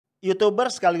YouTuber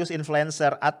sekaligus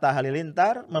influencer Atta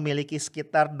Halilintar memiliki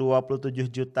sekitar 27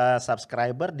 juta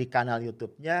subscriber di kanal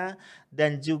YouTube-nya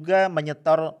dan juga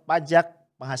menyetor pajak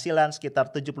penghasilan sekitar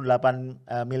 78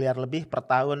 miliar lebih per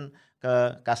tahun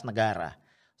ke kas negara.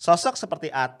 Sosok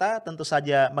seperti Atta tentu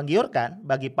saja menggiurkan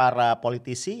bagi para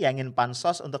politisi yang ingin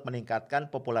pansos untuk meningkatkan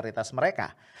popularitas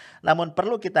mereka. Namun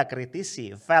perlu kita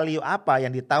kritisi value apa yang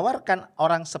ditawarkan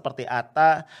orang seperti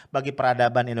Atta bagi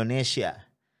peradaban Indonesia.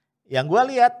 Yang gue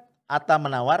lihat, Atta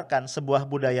menawarkan sebuah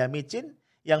budaya micin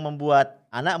yang membuat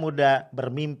anak muda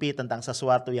bermimpi tentang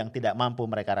sesuatu yang tidak mampu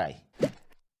mereka raih.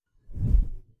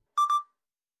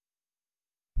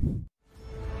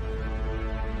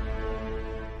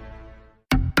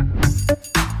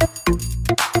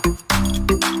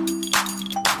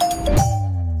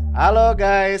 Halo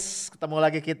guys, ketemu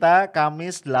lagi kita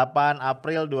Kamis 8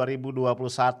 April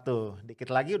 2021. Dikit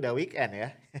lagi udah weekend ya.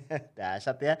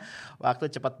 Dahsyat ya,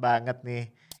 waktu cepet banget nih.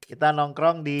 Kita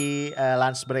nongkrong di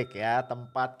lunch break ya,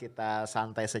 tempat kita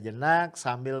santai sejenak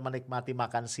sambil menikmati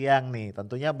makan siang nih.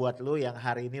 Tentunya buat lu yang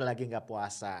hari ini lagi nggak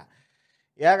puasa.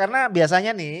 Ya karena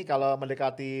biasanya nih kalau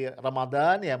mendekati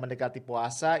Ramadan ya mendekati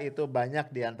puasa itu banyak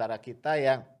di antara kita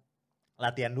yang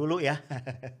latihan dulu ya.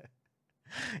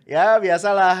 Ya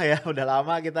biasalah ya udah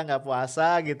lama kita nggak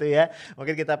puasa gitu ya.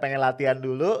 Mungkin kita pengen latihan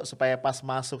dulu supaya pas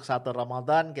masuk satu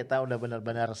Ramadan kita udah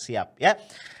benar-benar siap ya.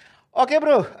 Oke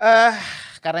bro,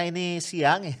 karena ini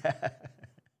siang ya.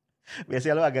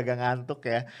 Biasanya lu agak-agak ngantuk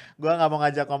ya. Gua nggak mau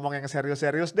ngajak ngomong yang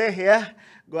serius-serius deh ya.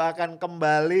 Gua akan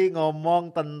kembali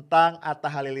ngomong tentang Atta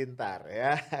Halilintar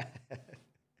ya.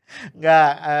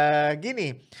 Nggak,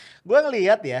 gini, gue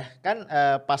ngelihat ya kan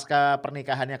pasca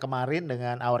pernikahannya kemarin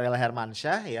dengan Aurel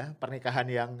Hermansyah ya, pernikahan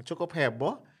yang cukup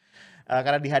heboh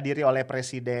karena dihadiri oleh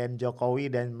Presiden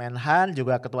Jokowi dan Menhan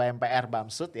juga Ketua MPR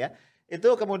Bamsud ya.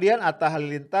 Itu kemudian Atta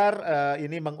Halilintar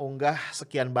ini mengunggah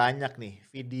sekian banyak nih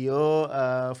video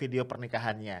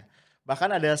pernikahannya.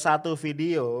 Bahkan ada satu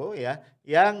video ya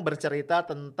yang bercerita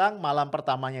tentang malam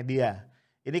pertamanya dia.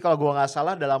 Ini kalau gua nggak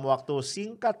salah dalam waktu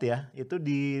singkat ya, itu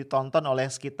ditonton oleh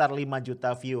sekitar 5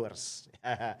 juta viewers.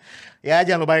 Ya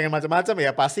jangan lu bayangin macam-macam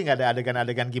ya, pasti nggak ada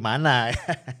adegan-adegan gimana ya.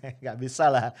 Nggak bisa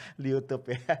lah di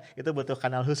YouTube ya, itu butuh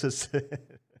kanal khusus.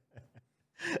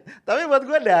 Tapi buat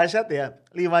gue dahsyat ya,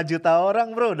 5 juta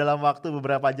orang bro dalam waktu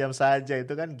beberapa jam saja,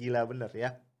 itu kan gila bener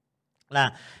ya.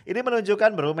 Nah ini menunjukkan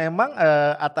bro memang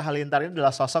Atta Halilintar ini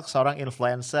adalah sosok seorang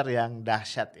influencer yang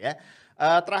dahsyat ya.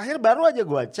 Terakhir baru aja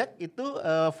gue cek itu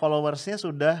followersnya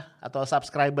sudah atau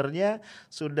subscribernya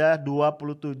sudah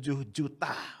 27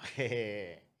 juta.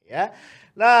 Hehe, ya.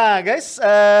 Nah guys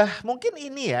mungkin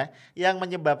ini ya yang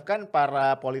menyebabkan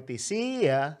para politisi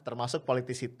ya termasuk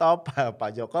politisi top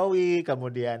Pak Jokowi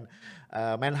kemudian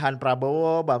Menhan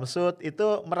Prabowo, Bamsud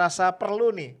itu merasa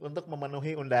perlu nih untuk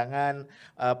memenuhi undangan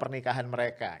pernikahan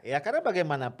mereka. Ya karena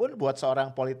bagaimanapun buat seorang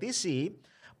politisi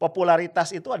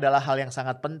popularitas itu adalah hal yang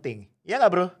sangat penting. Ya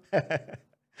nggak bro?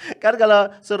 Kan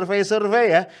kalau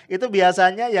survei-survei ya, itu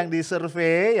biasanya yang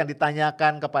disurvei, yang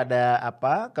ditanyakan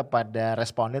kepada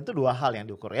responden itu dua hal yang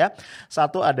diukur ya.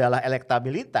 Satu adalah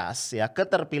elektabilitas ya,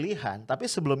 keterpilihan, tapi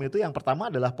sebelum itu yang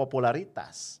pertama adalah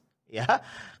popularitas. Ya,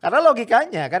 karena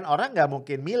logikanya kan orang nggak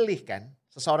mungkin milih kan.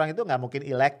 Seseorang itu nggak mungkin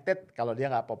elected kalau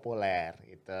dia nggak populer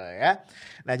gitu ya.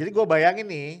 Nah jadi gue bayangin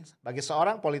nih bagi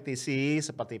seorang politisi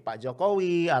seperti Pak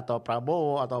Jokowi atau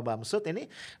Prabowo atau Bamsud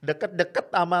ini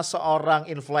deket-deket sama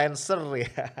seorang influencer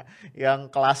ya.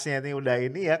 Yang kelasnya ini udah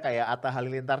ini ya kayak Atta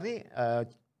Halilintar nih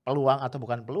peluang atau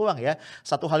bukan peluang ya.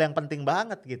 Satu hal yang penting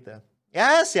banget gitu.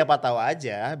 Ya siapa tahu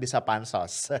aja bisa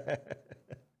pansos.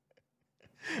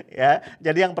 Ya,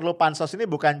 jadi yang perlu pansos ini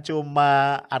bukan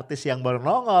cuma artis yang baru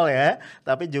nongol ya,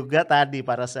 tapi juga tadi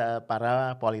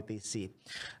para politisi.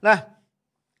 Nah,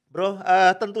 bro,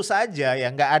 tentu saja ya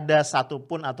nggak ada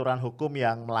satupun aturan hukum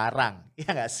yang melarang,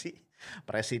 ya nggak sih?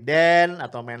 Presiden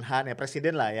atau Menhan ya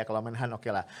presiden lah ya kalau Menhan oke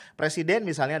lah. Presiden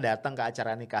misalnya datang ke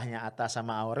acara nikahnya Atta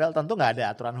sama Aurel tentu nggak ada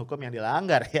aturan hukum yang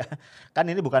dilanggar ya. Kan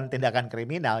ini bukan tindakan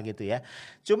kriminal gitu ya.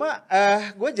 Cuma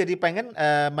gue jadi pengen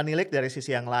menilik dari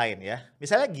sisi yang lain ya.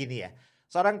 Misalnya gini ya,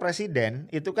 seorang presiden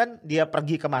itu kan dia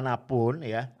pergi kemanapun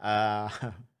ya,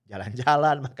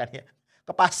 jalan-jalan makanya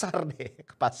ke pasar deh,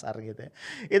 ke pasar gitu ya.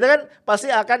 Itu kan pasti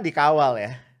akan dikawal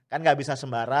ya, kan nggak bisa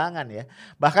sembarangan ya.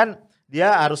 Bahkan dia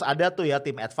harus ada tuh ya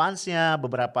tim advance-nya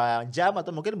beberapa jam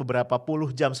atau mungkin beberapa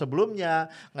puluh jam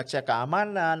sebelumnya, ngecek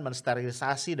keamanan,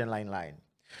 mensterilisasi dan lain-lain.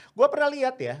 Gua pernah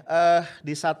lihat ya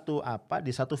di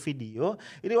satu video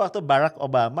ini waktu Barack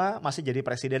Obama masih jadi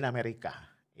presiden Amerika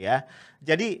ya.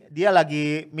 Jadi dia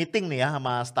lagi meeting nih ya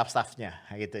sama staff-staffnya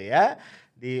gitu ya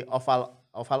di Oval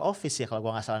Oval Office ya kalau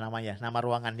gua nggak salah namanya, nama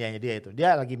ruangannya dia itu.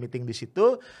 Dia lagi meeting di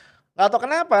situ, nggak tahu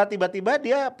kenapa tiba-tiba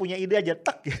dia punya ide aja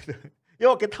tek gitu.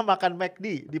 Yuk kita makan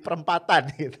McD di perempatan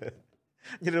gitu.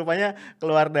 Jadi rupanya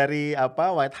keluar dari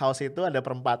White House itu ada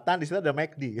perempatan, di situ ada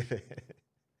McD gitu.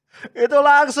 Itu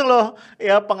langsung loh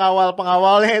ya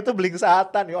pengawal-pengawalnya itu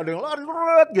belingsatan ya, ada yang lari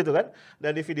gitu kan.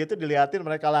 Dan di video itu dilihatin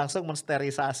mereka langsung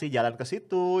mensterilisasi jalan ke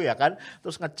situ ya kan.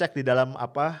 Terus ngecek di dalam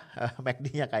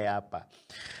McD-nya kayak apa.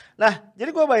 Nah, jadi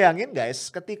gue bayangin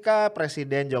guys, ketika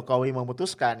Presiden Jokowi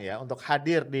memutuskan ya untuk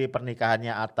hadir di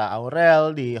pernikahannya Atta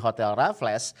Aurel di Hotel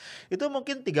Raffles, itu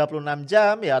mungkin 36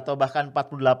 jam ya atau bahkan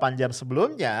 48 jam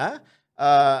sebelumnya,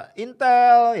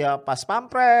 Intel, ya Pas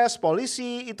Pampres,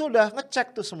 polisi itu udah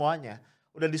ngecek tuh semuanya.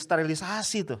 Udah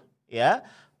disterilisasi tuh ya.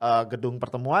 Gedung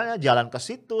pertemuannya, jalan ke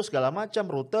situ, segala macam,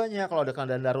 rutenya, kalau ada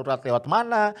keadaan darurat lewat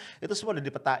mana, itu semua udah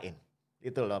dipetain.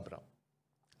 Itu loh bro.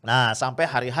 Nah sampai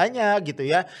hari hanya gitu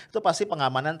ya, itu pasti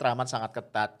pengamanan teramat sangat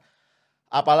ketat.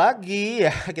 Apalagi ya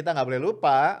kita nggak boleh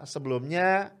lupa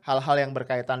sebelumnya hal-hal yang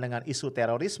berkaitan dengan isu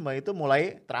terorisme itu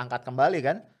mulai terangkat kembali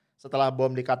kan. Setelah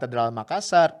bom di Katedral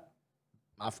Makassar,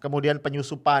 kemudian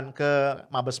penyusupan ke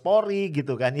Mabes Polri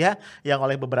gitu kan ya, yang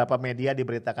oleh beberapa media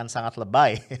diberitakan sangat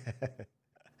lebay.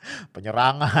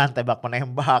 Penyerangan, tembak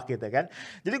menembak gitu kan.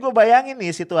 Jadi gue bayangin nih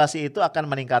situasi itu akan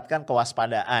meningkatkan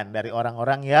kewaspadaan dari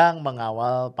orang-orang yang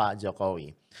mengawal Pak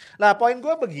Jokowi. Nah poin gue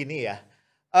begini ya,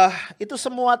 itu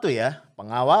semua tuh ya,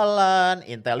 pengawalan,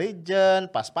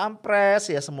 intelijen, Pas Pampres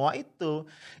ya semua itu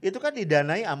kan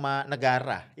didanai sama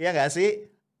negara, ya gak sih?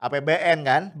 APBN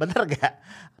kan, bener gak?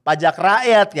 Pajak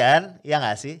rakyat kan, ya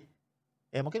gak sih?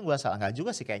 Ya mungkin gue salah, gak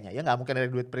juga sih kayaknya, ya gak mungkin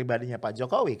dari duit pribadinya Pak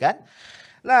Jokowi kan.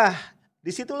 Nah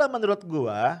disitulah menurut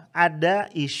gua ada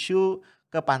isu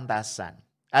kepantasan,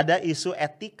 ada isu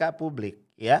etika publik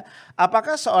ya.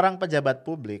 Apakah seorang pejabat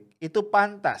publik itu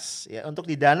pantas ya untuk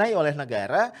didanai oleh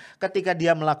negara ketika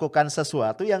dia melakukan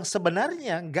sesuatu yang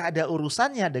sebenarnya nggak ada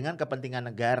urusannya dengan kepentingan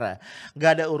negara,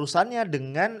 nggak ada urusannya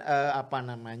dengan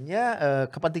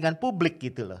kepentingan publik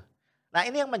gitu loh. Nah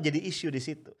ini yang menjadi isu di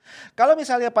situ. Kalau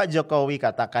misalnya Pak Jokowi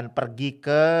katakan pergi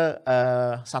ke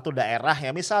satu daerah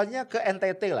ya, misalnya ke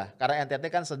NTT lah, karena NTT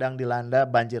kan sedang dilanda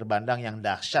banjir bandang yang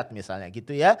dahsyat misalnya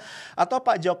gitu ya. Atau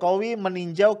Pak Jokowi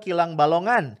meninjau kilang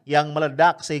Balongan yang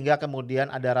meledak sehingga kemudian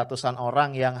ada ratusan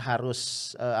orang yang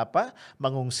harus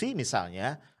mengungsi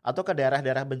misalnya. Atau ke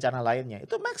daerah-daerah bencana lainnya.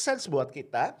 Itu make sense buat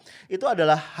kita. Itu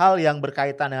adalah hal yang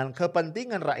berkaitan dengan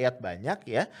kepentingan rakyat banyak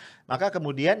ya. Maka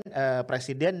kemudian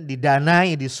presiden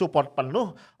didanai, disupport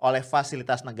penuh oleh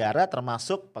fasilitas negara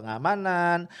termasuk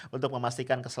pengamanan untuk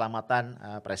memastikan keselamatan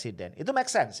presiden. Itu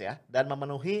make sense ya. Dan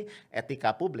memenuhi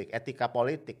etika publik, etika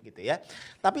politik gitu ya.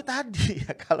 Tapi tadi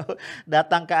ya kalau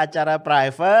datang ke acara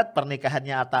private,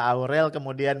 pernikahannya Atta Aurel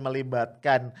kemudian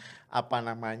melibatkan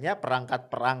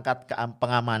perangkat-perangkat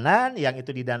pengamanan yang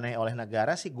itu didanai oleh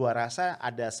negara sih gua rasa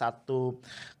ada satu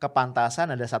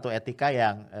kepantasan, ada satu etika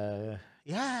yang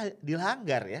ya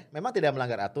dilanggar ya. Memang tidak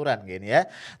melanggar aturan gini ya.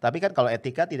 Tapi kan kalau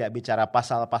etika tidak bicara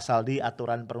pasal-pasal di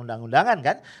aturan perundang-undangan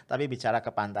kan, tapi bicara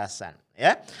kepantasan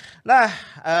ya. Nah,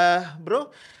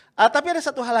 bro, tapi ada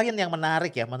satu hal lain yang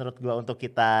menarik ya menurut gua untuk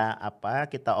kita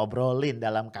obrolin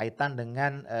dalam kaitan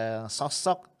dengan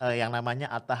sosok yang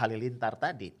namanya Atta Halilintar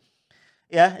tadi.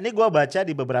 Ya, ini gue baca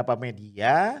di beberapa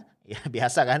media, ya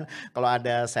biasa kan kalau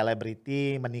ada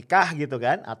selebriti menikah gitu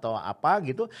kan atau apa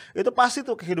gitu, itu pasti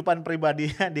tuh kehidupan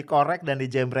pribadinya dikorek dan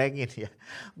dijembrengin ya.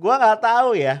 Gue nggak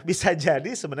tahu ya, bisa jadi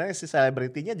sebenarnya si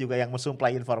selebritinya juga yang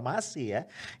mensuplai informasi ya.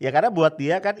 Ya karena buat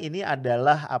dia kan ini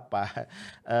adalah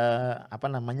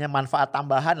manfaat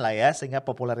tambahan lah ya sehingga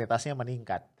popularitasnya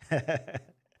meningkat.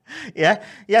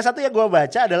 Ya satu yang gue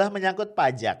baca adalah menyangkut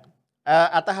pajak.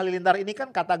 Atta Halilintar ini kan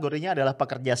kategorinya adalah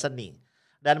pekerja seni.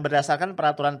 Dan berdasarkan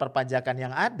peraturan perpajakan yang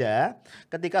ada,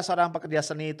 ketika seorang pekerja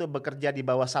seni itu bekerja di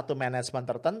bawah satu manajemen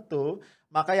tertentu,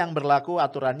 maka yang berlaku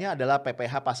aturannya adalah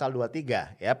PPh pasal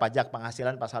 23, ya, pajak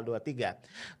penghasilan pasal 23.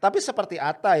 Tapi seperti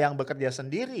Atta yang bekerja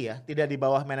sendiri ya, tidak di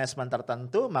bawah manajemen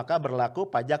tertentu, maka berlaku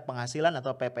pajak penghasilan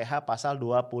atau PPh pasal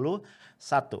 21.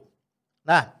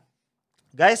 Nah,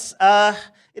 guys,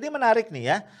 ini menarik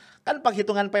nih ya. Kan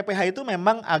penghitungan PPh itu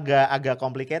memang agak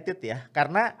complicated ya,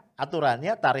 karena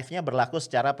aturannya tarifnya berlaku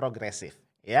secara progresif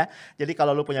ya. Jadi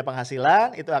kalau lu punya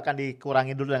penghasilan itu akan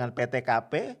dikurangi dulu dengan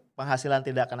PTKP, penghasilan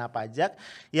tidak kena pajak,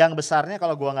 yang besarnya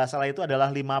kalau gua nggak salah itu adalah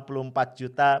 54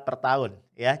 juta per tahun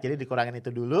ya. Jadi dikurangin itu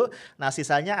dulu, nah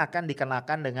sisanya akan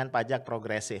dikenakan dengan pajak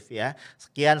progresif ya.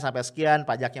 Sekian sampai sekian,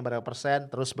 pajaknya berapa persen,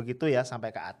 terus begitu ya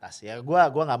sampai ke atas ya. Gua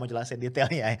nggak mau jelasin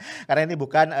detailnya ya, karena ini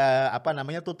bukan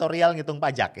tutorial ngitung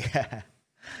pajak ya.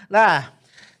 Nah,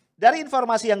 Dari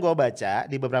informasi yang gue baca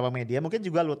di beberapa media, mungkin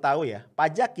juga lu tahu ya,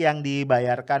 pajak yang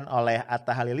dibayarkan oleh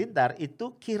Atta Halilintar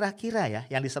itu kira-kira ya,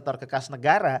 yang disetor ke kas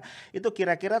negara itu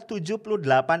kira-kira 78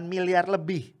 miliar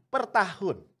lebih per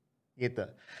tahun gitu.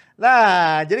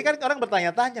 Nah, jadi kan orang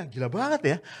bertanya-tanya, gila banget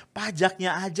ya,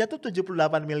 pajaknya aja tuh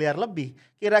 78 miliar lebih.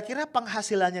 Kira-kira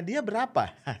penghasilannya dia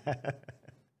berapa?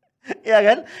 Ya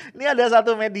kan? Ini ada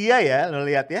satu media ya, lo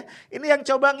lihat ya. Ini yang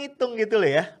coba ngitung gitu loh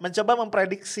ya, mencoba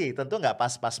memprediksi. Tentu nggak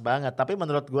pas-pas banget, tapi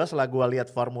menurut gua setelah gua lihat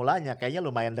formulanya kayaknya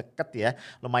lumayan deket ya,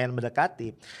 lumayan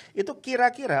mendekati. Itu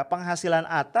kira-kira penghasilan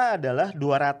Atta adalah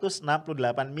 268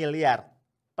 miliar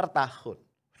per tahun.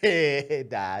 Hehehe,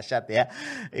 dahsyat ya.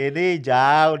 Ini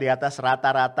jauh di atas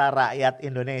rata-rata rakyat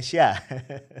Indonesia.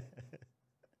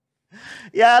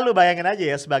 Ya lu bayangin aja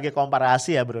ya sebagai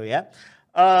komparasi ya bro ya.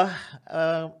 Eh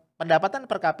eh, Pendapatan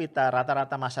per kapita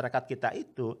rata-rata masyarakat kita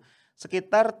itu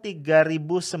sekitar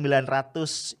 3.900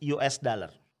 US dollar.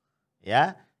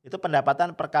 Ya, itu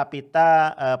pendapatan per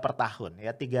kapita per tahun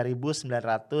ya 3.900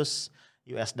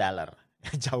 US dollar.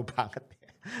 Jauh banget ya.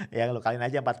 Ya lu kaliin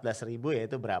aja 14.000 ya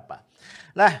itu berapa.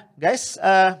 Nah, guys,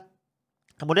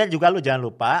 kemudian juga lu jangan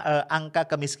lupa angka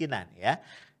kemiskinan ya.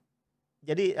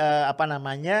 Jadi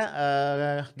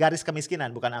garis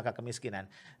kemiskinan bukan angka kemiskinan.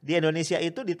 Di Indonesia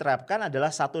itu diterapkan adalah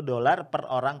 $1 per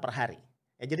orang per hari.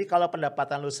 Ya, jadi kalau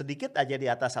pendapatan lu sedikit aja di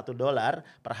atas $1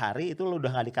 per hari itu lu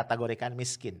udah nggak dikategorikan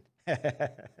miskin.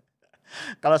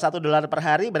 Kalau $1 per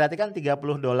hari berarti kan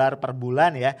 $30 per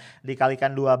bulan ya.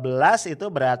 Dikalikan 12 itu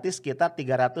berarti sekitar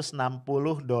 $360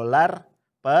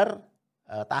 per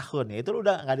tahun. Ya, itu lu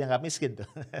udah nggak dianggap miskin tuh.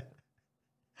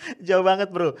 Jauh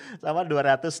banget bro, sama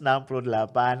 268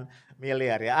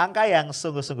 miliar ya. Angka yang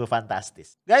sungguh-sungguh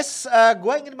fantastis. Guys,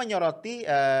 gue ingin menyoroti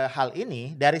hal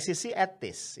ini dari sisi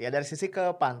etis, ya dari sisi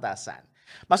kepantasan.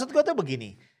 Maksud gue tuh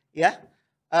begini, ya.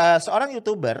 Seorang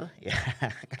YouTuber, ya,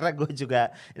 karena gue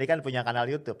juga ini kan punya kanal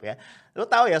YouTube ya. Lu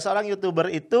tahu ya seorang YouTuber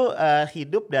itu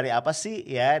hidup dari apa sih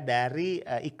ya? Dari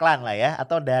iklan lah ya,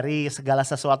 atau dari segala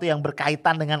sesuatu yang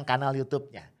berkaitan dengan kanal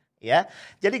YouTube-nya. Ya,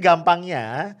 jadi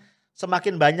gampangnya.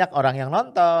 Semakin banyak orang yang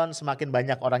nonton, semakin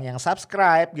banyak orang yang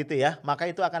subscribe gitu ya, maka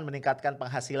itu akan meningkatkan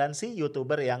penghasilan si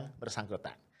YouTuber yang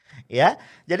bersangkutan. Ya,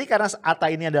 jadi karena Atta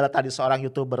ini adalah tadi seorang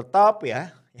YouTuber top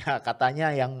ya, ya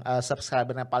katanya yang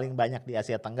subscribernya paling banyak di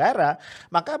Asia Tenggara,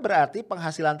 maka berarti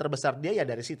penghasilan terbesar dia ya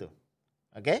dari situ.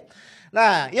 Oke,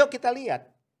 nah yuk kita lihat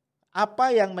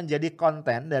apa yang menjadi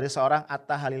konten dari seorang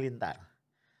Atta Halilintar.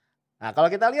 Nah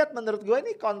kalau kita lihat menurut gue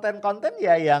ini konten-konten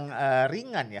ya yang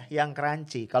ringan ya, yang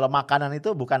crunchy. Kalau makanan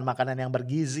itu bukan makanan yang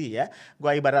bergizi ya.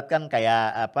 Gue ibaratkan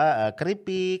kayak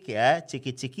keripik ya,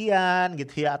 ciki-cikian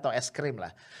gitu ya, atau es krim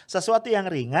lah. Sesuatu yang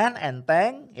ringan,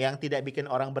 enteng, yang tidak bikin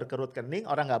orang berkerut kening,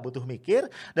 orang nggak butuh mikir,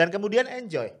 dan kemudian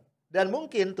enjoy. Dan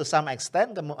mungkin to some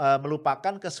extent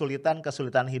melupakan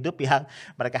kesulitan-kesulitan hidup yang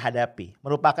mereka hadapi.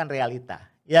 Merupakan realita.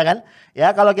 Ya kan?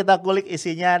 Ya kalau kita kulik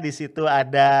isinya di situ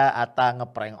ada Atta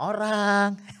ngeprank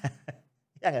orang.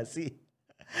 Ya nggak sih?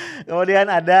 Kemudian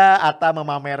ada Atta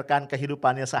memamerkan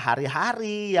kehidupannya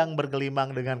sehari-hari yang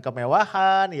bergelimang dengan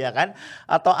kemewahan, ya kan?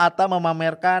 Atau Atta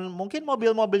memamerkan mungkin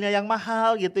mobil-mobilnya yang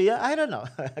mahal gitu ya. I don't know.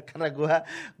 Karena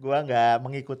gua nggak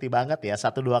mengikuti banget ya,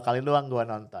 1-2 kali doang gua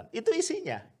nonton. Itu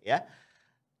isinya ya.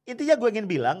 Intinya gue ingin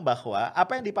bilang bahwa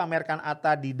apa yang dipamerkan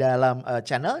Atta di dalam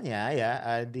channelnya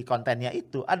ya, di kontennya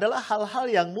itu adalah hal-hal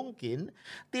yang mungkin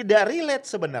tidak relate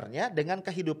sebenarnya dengan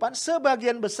kehidupan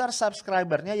sebagian besar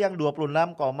subscribernya yang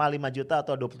 26,5 juta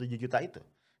atau 27 juta itu.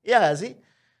 Iya gak sih?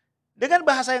 Dengan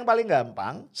bahasa yang paling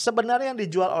gampang, sebenarnya yang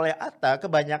dijual oleh Atta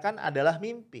kebanyakan adalah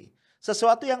mimpi.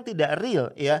 Sesuatu yang tidak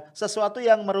real ya, sesuatu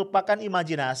yang merupakan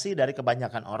imajinasi dari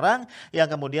kebanyakan orang yang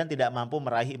kemudian tidak mampu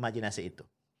meraih imajinasi itu.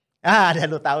 Ah, dan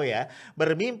lu tahu ya,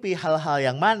 bermimpi hal-hal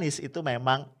yang manis itu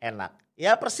memang enak.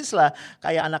 Ya persis lah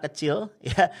kayak anak kecil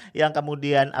ya yang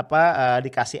kemudian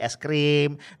dikasih es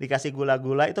krim, dikasih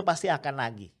gula-gula itu pasti akan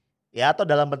nagih. Ya atau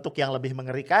dalam bentuk yang lebih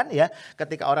mengerikan ya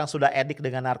ketika orang sudah edik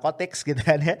dengan narkotik gitu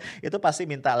kan ya, itu pasti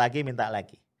minta lagi, minta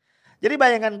lagi. Jadi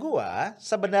bayangan gua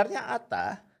sebenarnya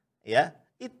Atta ya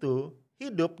itu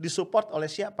hidup disupport oleh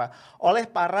siapa? Oleh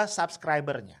para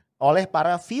subscribernya, oleh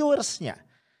para viewersnya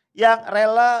yang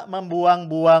rela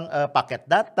membuang-buang paket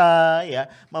data,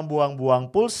 ya, membuang-buang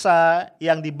pulsa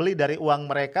yang dibeli dari uang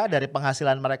mereka, dari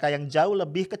penghasilan mereka yang jauh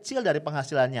lebih kecil dari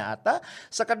penghasilannya Atta,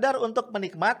 sekedar untuk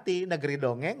menikmati negeri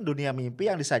dongeng dunia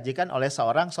mimpi yang disajikan oleh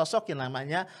seorang sosok yang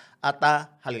namanya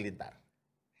Atta Halilintar.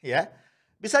 Ya,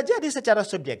 bisa jadi secara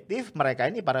subjektif mereka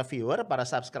ini para viewer, para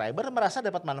subscriber merasa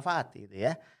dapat manfaat, gitu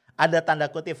ya. Ada tanda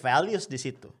kutip values di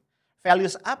situ.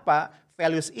 Values apa?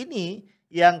 Values ini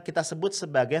yang kita sebut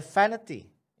sebagai vanity,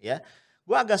 ya.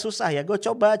 Gue agak susah ya, gue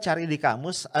coba cari di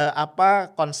kamus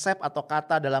apa konsep atau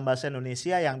kata dalam bahasa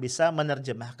Indonesia yang bisa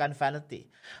menerjemahkan vanity.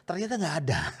 Ternyata nggak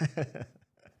ada.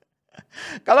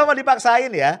 Kalau mau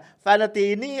dipaksain ya,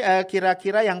 vanity ini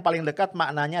kira-kira yang paling dekat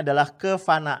maknanya adalah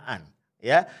kefanaan.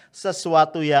 Ya,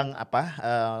 sesuatu yang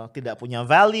tidak punya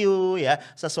value, ya,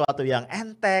 sesuatu yang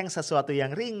enteng, sesuatu yang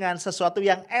ringan, sesuatu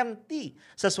yang empty,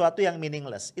 sesuatu yang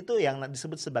meaningless. Itu yang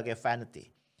disebut sebagai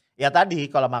vanity. Ya tadi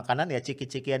kalau makanan ya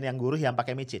ciki-cikian yang gurih yang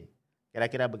pakai micin.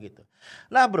 Kira-kira begitu.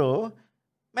 Nah bro,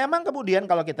 memang kemudian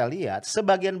kalau kita lihat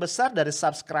sebagian besar dari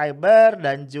subscriber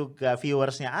dan juga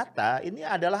viewersnya Atta ini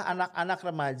adalah anak-anak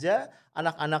remaja,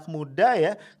 anak-anak muda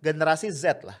ya, generasi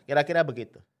Z lah, kira-kira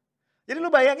begitu. Jadi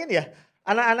lu bayangin ya,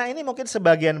 anak-anak ini mungkin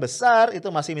sebagian besar itu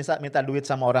masih minta duit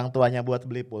sama orang tuanya buat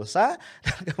beli pulsa,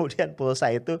 dan kemudian pulsa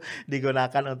itu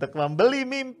digunakan untuk membeli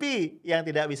mimpi yang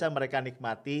tidak bisa mereka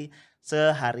nikmati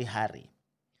sehari-hari.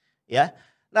 Ya.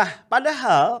 Nah,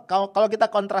 padahal kalau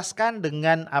kita kontraskan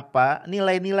dengan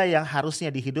nilai-nilai yang harusnya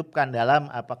dihidupkan dalam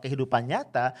kehidupan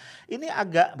nyata, ini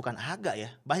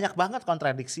banyak banget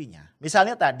kontradiksinya.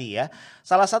 Misalnya tadi ya,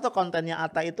 salah satu kontennya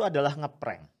Atta itu adalah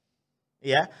ngeprank.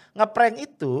 Ya, ngeprank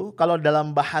itu kalau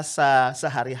dalam bahasa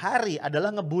sehari-hari adalah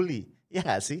ngebully, ya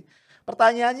nggak sih?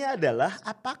 Pertanyaannya adalah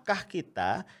apakah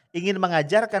kita ingin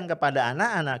mengajarkan kepada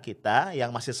anak-anak kita yang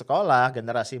masih sekolah,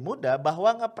 generasi muda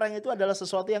bahwa ngeprank itu adalah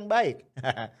sesuatu yang baik?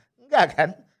 Enggak kan?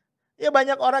 Ya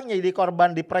banyak orang yang jadi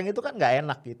korban di prank itu kan nggak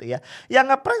enak gitu ya. Yang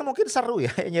ngeprank mungkin seru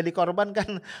ya, yang jadi korban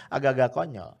kan agak-agak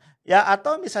konyol. Ya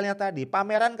atau misalnya tadi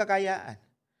pameran kekayaan.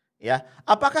 Ya,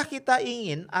 apakah kita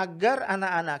ingin agar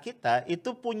anak-anak kita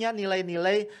itu punya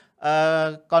nilai-nilai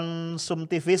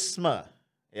konsumtivisme?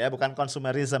 Ya, bukan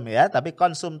konsumerisme ya, tapi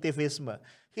konsumtivisme.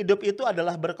 Hidup itu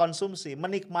adalah berkonsumsi,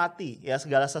 menikmati ya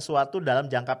segala sesuatu dalam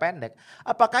jangka pendek.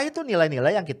 Apakah itu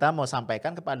nilai-nilai yang kita mau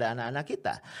sampaikan kepada anak-anak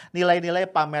kita? Nilai-nilai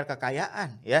pamer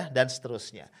kekayaan ya dan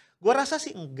seterusnya. Gue rasa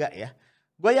sih enggak ya.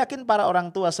 Gue yakin para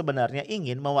orang tua sebenarnya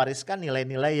ingin mewariskan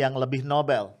nilai-nilai yang lebih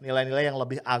nobel, nilai-nilai yang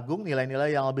lebih agung,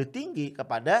 nilai-nilai yang lebih tinggi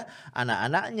kepada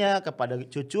anak-anaknya, kepada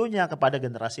cucunya, kepada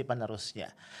generasi penerusnya.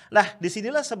 Nah,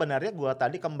 disinilah sebenarnya gue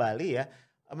tadi kembali ya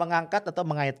mengangkat atau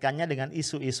mengaitkannya dengan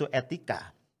isu-isu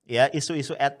etika, ya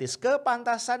isu-isu etis,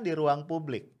 kepantasan di ruang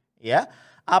publik, ya.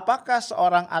 Apakah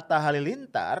seorang Atta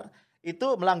Halilintar itu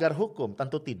melanggar hukum?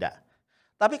 Tentu tidak.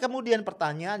 Tapi kemudian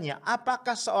pertanyaannya,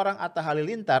 apakah seorang Atta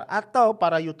Halilintar atau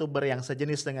para YouTuber yang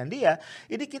sejenis dengan dia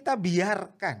ini kita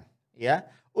biarkan ya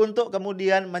untuk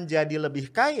kemudian menjadi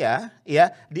lebih kaya ya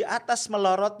di atas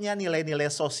melorotnya nilai-nilai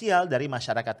sosial dari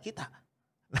masyarakat kita?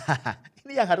 Nah,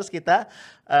 ini yang harus kita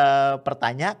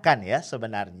pertanyakan ya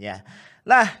sebenarnya.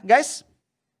 Nah, guys,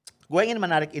 gue ingin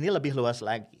menarik ini lebih luas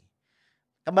lagi.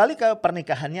 Kembali ke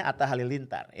pernikahannya Atta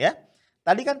Halilintar ya.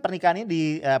 Tadi kan pernikahan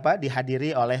ini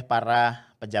dihadiri oleh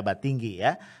para pejabat tinggi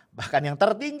ya. Bahkan yang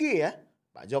tertinggi ya,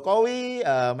 Pak Jokowi,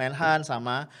 Menhan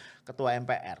sama Ketua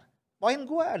MPR. Poin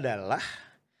gue adalah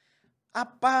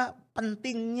apa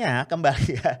pentingnya kembali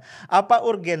ya, apa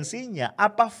urgensinya,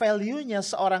 apa value-nya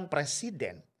seorang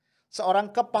presiden,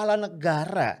 seorang kepala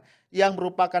negara yang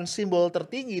merupakan simbol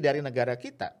tertinggi dari negara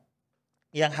kita,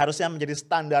 yang harusnya menjadi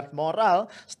standar moral,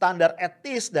 standar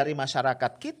etis dari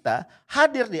masyarakat kita,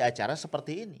 hadir di acara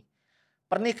seperti ini.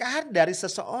 Pernikahan dari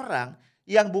seseorang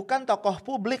yang bukan tokoh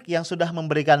publik yang sudah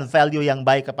memberikan value yang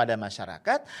baik kepada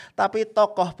masyarakat, tapi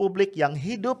tokoh publik yang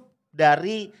hidup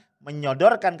dari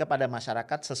menyodorkan kepada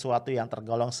masyarakat sesuatu yang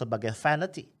tergolong sebagai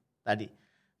vanity tadi,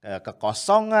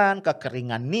 kekosongan,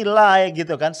 kekeringan nilai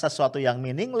gitu kan, sesuatu yang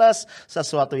meaningless,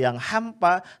 sesuatu yang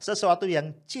hampa, sesuatu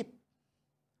yang cheap.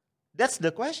 That's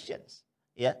the questions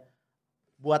ya.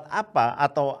 Buat apa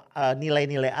atau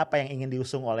nilai-nilai apa yang ingin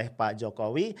diusung oleh Pak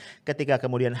Jokowi ketika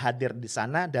kemudian hadir di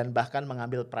sana dan bahkan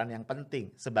mengambil peran yang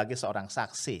penting sebagai seorang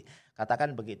saksi,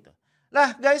 katakan begitu.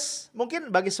 Nah guys,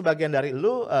 mungkin bagi sebagian dari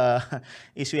lu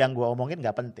isu yang gua omongin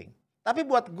gak penting. Tapi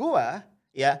buat gua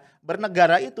ya,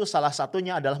 bernegara itu salah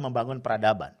satunya adalah membangun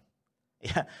peradaban.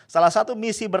 Ya, salah satu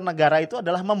misi bernegara itu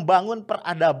adalah membangun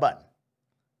peradaban.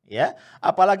 Ya,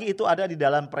 apalagi itu ada di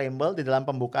dalam preambel, di dalam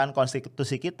pembukaan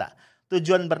konstitusi kita.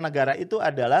 Tujuan bernegara itu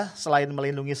adalah selain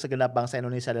melindungi segenap bangsa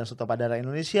Indonesia dan sutradara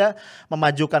Indonesia,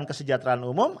 memajukan kesejahteraan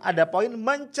umum, ada poin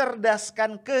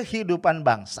mencerdaskan kehidupan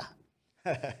bangsa.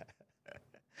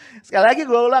 Sekali lagi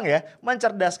gue ulang ya,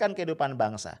 mencerdaskan kehidupan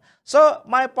bangsa. So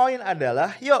my point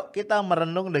adalah yuk kita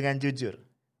merenung dengan jujur.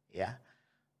 Ya,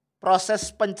 proses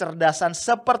pencerdasan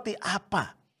seperti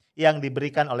apa yang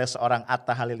diberikan oleh seorang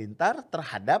Atta Halilintar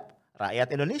terhadap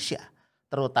rakyat Indonesia.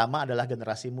 Terutama adalah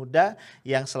generasi muda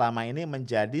yang selama ini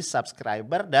menjadi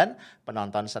subscriber dan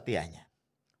penonton setianya.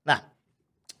 Nah,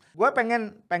 gue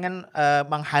pengen pengen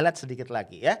meng-highlight sedikit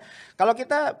lagi ya. Kalau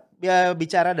kita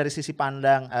bicara dari sisi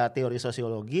pandang teori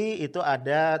sosiologi, itu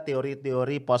ada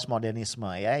teori-teori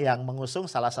postmodernisme ya yang mengusung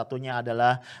salah satunya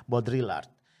adalah Baudrillard.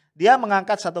 Dia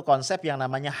mengangkat satu konsep yang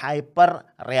namanya hyper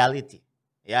reality.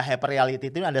 Ya, hyper reality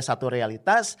itu ada satu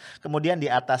realitas, kemudian di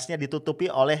atasnya ditutupi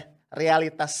oleh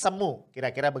realitas semu,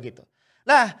 kira-kira begitu.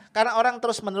 Nah, karena orang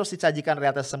terus-menerus disajikan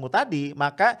realitas semu tadi,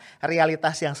 maka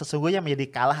realitas yang sesungguhnya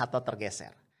menjadi kalah atau tergeser.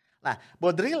 Nah,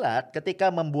 Baudrillard ketika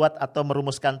membuat atau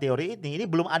merumuskan teori ini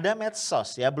belum ada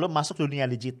medsos ya, belum masuk dunia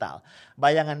digital.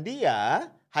 Bayangan dia,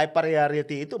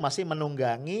 hyperreality itu masih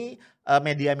menunggangi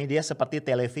media-media seperti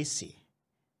televisi.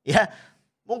 Ya,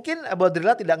 mungkin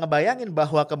Baudrillard tidak ngebayangin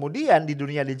bahwa kemudian di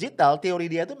dunia digital teori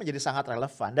dia itu menjadi sangat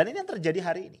relevan dan ini yang terjadi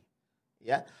hari ini.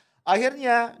 Ya.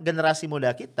 Akhirnya generasi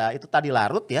muda kita itu tadi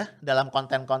larut ya dalam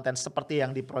konten-konten seperti yang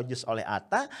diproduce oleh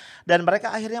Atta dan mereka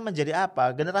akhirnya menjadi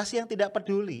apa? Generasi yang tidak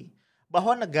peduli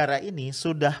bahwa negara ini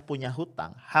sudah punya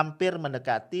hutang hampir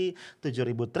mendekati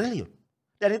 7.000 triliun.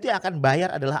 Dan itu yang akan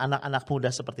bayar adalah anak-anak muda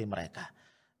seperti mereka.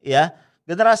 Ya,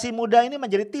 generasi muda ini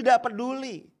menjadi tidak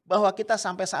peduli bahwa kita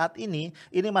sampai saat ini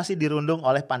masih dirundung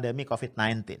oleh pandemi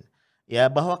COVID-19. Ya,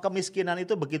 bahwa kemiskinan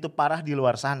itu begitu parah di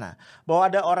luar sana.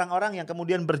 Bahwa ada orang-orang yang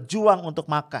kemudian berjuang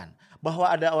untuk makan. Bahwa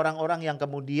ada orang-orang yang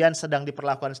kemudian sedang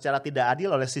diperlakukan secara tidak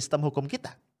adil oleh sistem hukum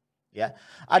kita. Ya,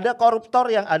 ada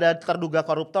terduga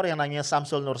koruptor yang namanya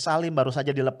Samsul Nur Salim baru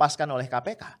saja dilepaskan oleh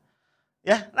KPK.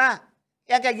 Ya, nah,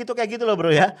 yang kayak gitu loh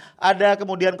bro ya. Ada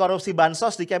kemudian korupsi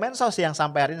bansos di Kemensos yang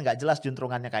sampai hari ini nggak jelas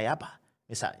juntrungannya kayak apa,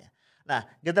 misalnya. Nah,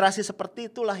 generasi seperti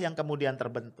itulah yang kemudian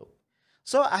terbentuk.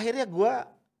 So akhirnya gue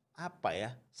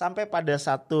sampai pada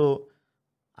satu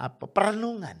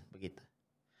perenungan begitu.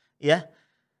 Ya.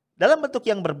 Dalam bentuk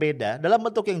yang berbeda, dalam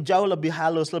bentuk yang jauh lebih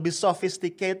halus, lebih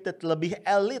sophisticated, lebih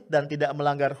elit dan tidak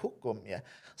melanggar hukum ya.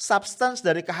 Substance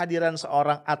dari kehadiran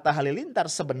seorang Atta Halilintar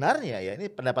sebenarnya ya, ini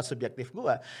pendapat subjektif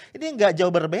gua, ini enggak jauh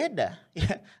berbeda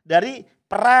ya dari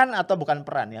peran atau bukan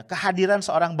peran ya, kehadiran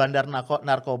seorang bandar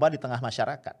narkoba di tengah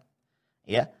masyarakat.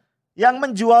 Ya. Yang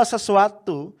menjual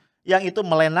sesuatu yang itu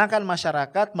melenakan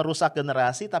masyarakat, merusak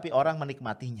generasi tapi orang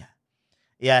menikmatinya.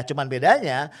 Ya cuman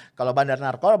bedanya kalau bandar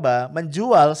narkoba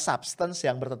menjual substance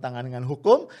yang bertentangan dengan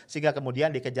hukum sehingga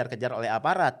kemudian dikejar-kejar oleh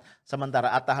aparat.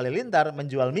 Sementara Atta Halilintar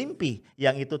menjual mimpi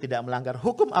yang itu tidak melanggar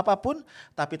hukum apapun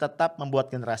tapi tetap membuat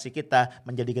generasi kita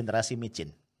menjadi generasi micin.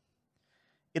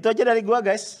 Itu aja dari gua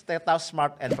guys. Stay tough,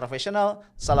 smart and professional.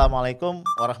 Assalamualaikum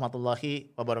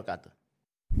warahmatullahi wabarakatuh.